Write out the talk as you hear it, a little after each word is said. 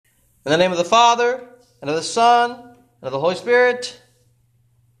In the name of the Father, and of the Son, and of the Holy Spirit.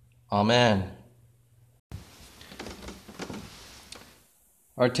 Amen.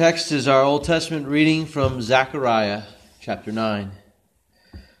 Our text is our Old Testament reading from Zechariah chapter 9.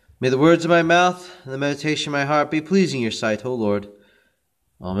 May the words of my mouth and the meditation of my heart be pleasing in your sight, O Lord.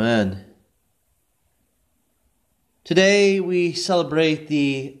 Amen. Today we celebrate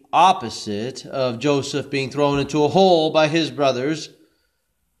the opposite of Joseph being thrown into a hole by his brothers.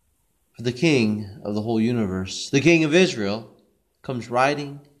 For the King of the whole universe, the King of Israel, comes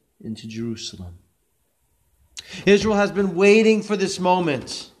riding into Jerusalem. Israel has been waiting for this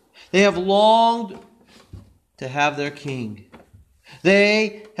moment. They have longed to have their king.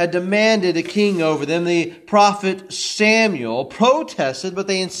 They had demanded a king over them. The prophet Samuel protested, but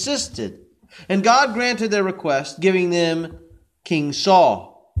they insisted. And God granted their request, giving them King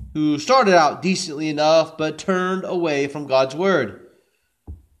Saul, who started out decently enough, but turned away from God's word.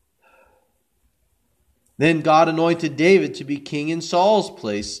 Then God anointed David to be king in Saul's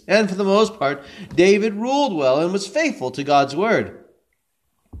place. And for the most part, David ruled well and was faithful to God's word.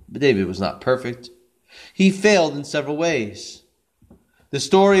 But David was not perfect. He failed in several ways. The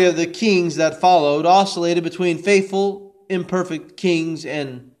story of the kings that followed oscillated between faithful, imperfect kings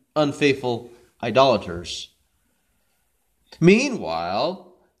and unfaithful idolaters.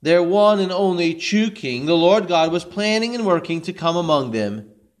 Meanwhile, their one and only true king, the Lord God, was planning and working to come among them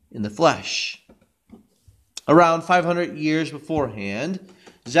in the flesh. Around 500 years beforehand,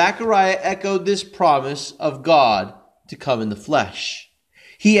 Zechariah echoed this promise of God to come in the flesh.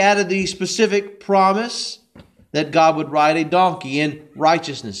 He added the specific promise that God would ride a donkey in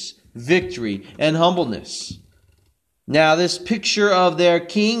righteousness, victory, and humbleness. Now, this picture of their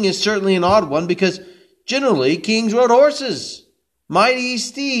king is certainly an odd one because generally kings rode horses, mighty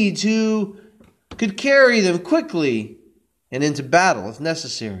steeds who could carry them quickly and into battle if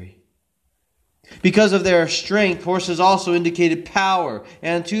necessary. Because of their strength, horses also indicated power,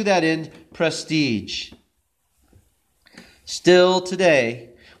 and to that end, prestige. Still today,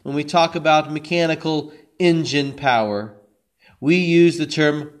 when we talk about mechanical engine power, we use the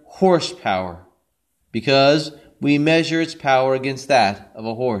term horsepower because we measure its power against that of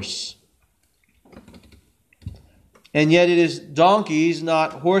a horse. And yet it is donkeys,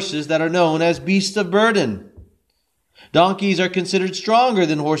 not horses, that are known as beasts of burden. Donkeys are considered stronger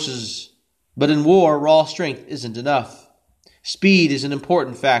than horses. But in war, raw strength isn't enough. Speed is an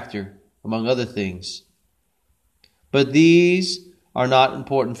important factor, among other things. But these are not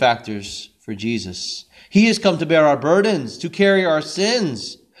important factors for Jesus. He has come to bear our burdens, to carry our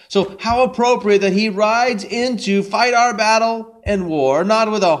sins. So how appropriate that he rides in to fight our battle and war,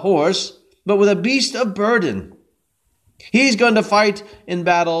 not with a horse, but with a beast of burden. He's going to fight in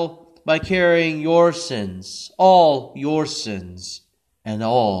battle by carrying your sins, all your sins, and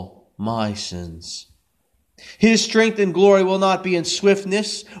all my sins. His strength and glory will not be in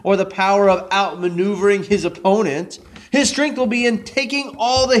swiftness or the power of outmaneuvering his opponent. His strength will be in taking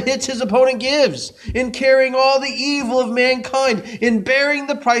all the hits his opponent gives, in carrying all the evil of mankind, in bearing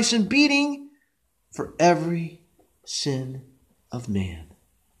the price and beating for every sin of man.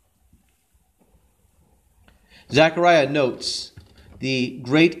 Zechariah notes the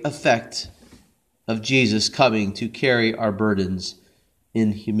great effect of Jesus coming to carry our burdens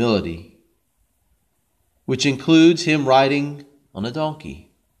in humility, which includes him riding on a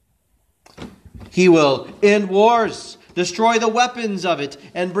donkey. He will end wars, destroy the weapons of it,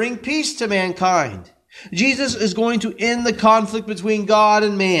 and bring peace to mankind. Jesus is going to end the conflict between God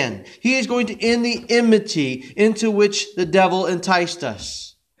and man. He is going to end the enmity into which the devil enticed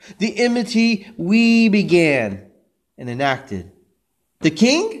us. The enmity we began and enacted. The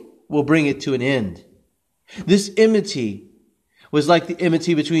king will bring it to an end. This enmity was like the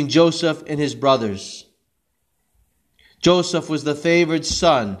enmity between Joseph and his brothers. Joseph was the favored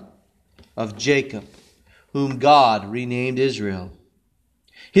son of Jacob, whom God renamed Israel.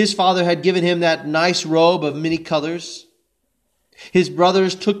 His father had given him that nice robe of many colors. His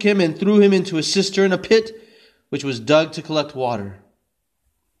brothers took him and threw him into a cistern, a pit which was dug to collect water.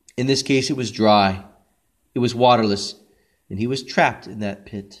 In this case, it was dry. It was waterless, and he was trapped in that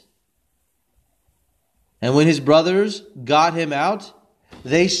pit. And when his brothers got him out,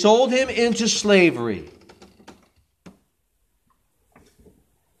 they sold him into slavery.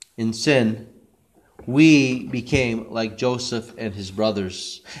 In sin, we became like Joseph and his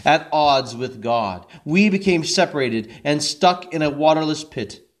brothers, at odds with God. We became separated and stuck in a waterless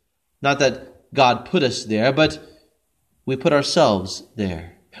pit. Not that God put us there, but we put ourselves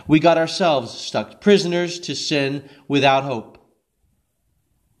there. We got ourselves stuck, prisoners to sin without hope.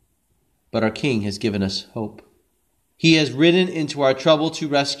 But our King has given us hope. He has ridden into our trouble to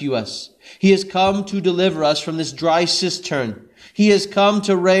rescue us. He has come to deliver us from this dry cistern. He has come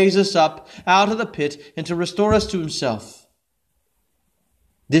to raise us up out of the pit and to restore us to himself.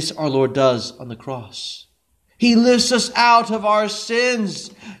 This our Lord does on the cross. He lifts us out of our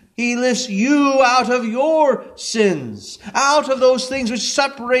sins. He lifts you out of your sins, out of those things which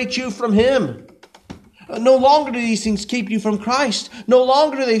separate you from him. No longer do these things keep you from Christ. No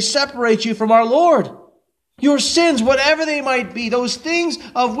longer do they separate you from our Lord. Your sins, whatever they might be, those things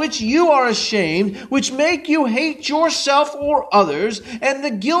of which you are ashamed, which make you hate yourself or others, and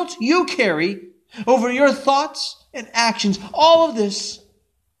the guilt you carry over your thoughts and actions, all of this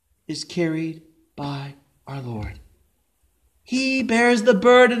is carried by our Lord. He bears the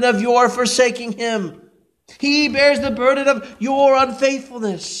burden of your forsaking him. He bears the burden of your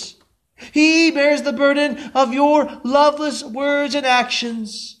unfaithfulness. He bears the burden of your loveless words and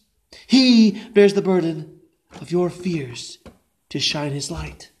actions. He bears the burden of your fears to shine his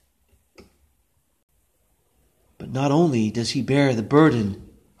light. But not only does he bear the burden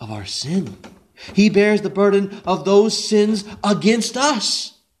of our sin, he bears the burden of those sins against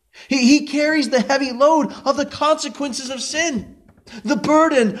us. He carries the heavy load of the consequences of sin, the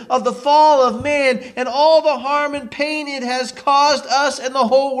burden of the fall of man and all the harm and pain it has caused us and the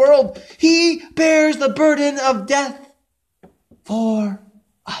whole world. He bears the burden of death for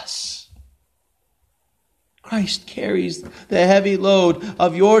us. Christ carries the heavy load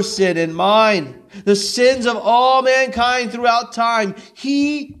of your sin and mine, the sins of all mankind throughout time.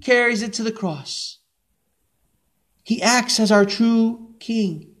 He carries it to the cross. He acts as our true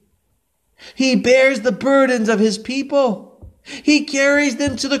King. He bears the burdens of his people. He carries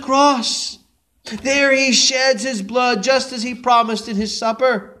them to the cross. There he sheds his blood just as he promised in his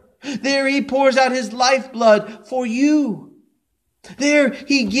supper. There he pours out his lifeblood for you. There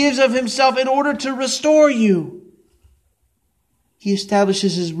he gives of himself in order to restore you. He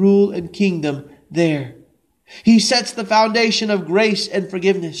establishes his rule and kingdom there. He sets the foundation of grace and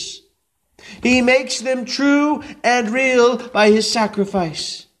forgiveness. He makes them true and real by his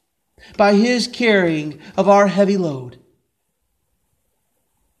sacrifice, by his carrying of our heavy load.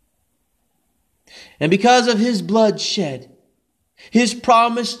 And because of his blood shed, his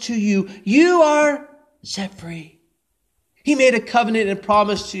promise to you, you are set free. He made a covenant and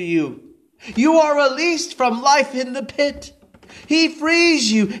promise to you. You are released from life in the pit. He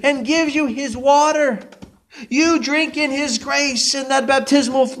frees you and gives you his water. You drink in his grace in that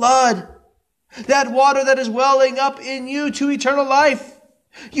baptismal flood, that water that is welling up in you to eternal life.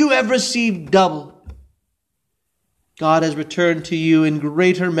 You have received double. God has returned to you in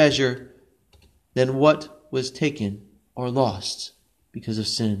greater measure than what was taken or lost because of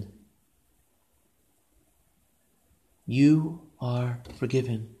sin. You are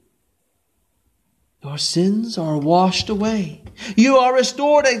forgiven. Your sins are washed away. You are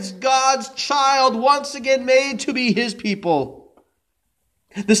restored as God's child, once again made to be his people.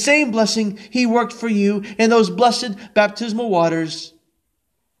 The same blessing he worked for you in those blessed baptismal waters,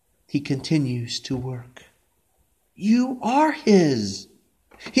 he continues to work. You are his.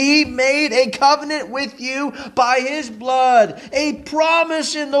 He made a covenant with you by his blood, a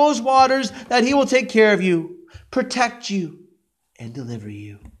promise in those waters that he will take care of you, protect you, and deliver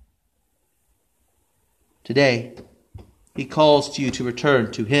you. Today, he calls to you to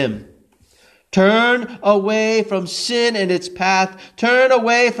return to him. Turn away from sin and its path. Turn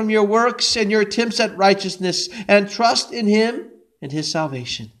away from your works and your attempts at righteousness and trust in him and his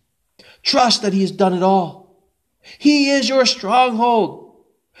salvation. Trust that he has done it all. He is your stronghold.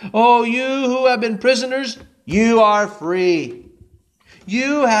 Oh, you who have been prisoners, you are free.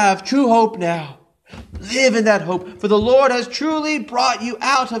 You have true hope now. Live in that hope, for the Lord has truly brought you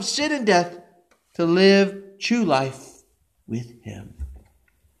out of sin and death to live true life with him.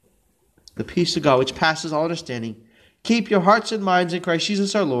 The peace of God, which passes all understanding, keep your hearts and minds in Christ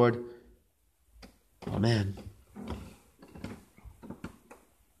Jesus our Lord. Amen.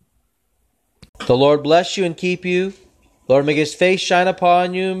 The Lord bless you and keep you. The Lord make his face shine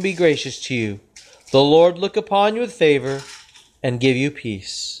upon you and be gracious to you. The Lord look upon you with favor and give you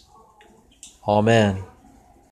peace. Amen.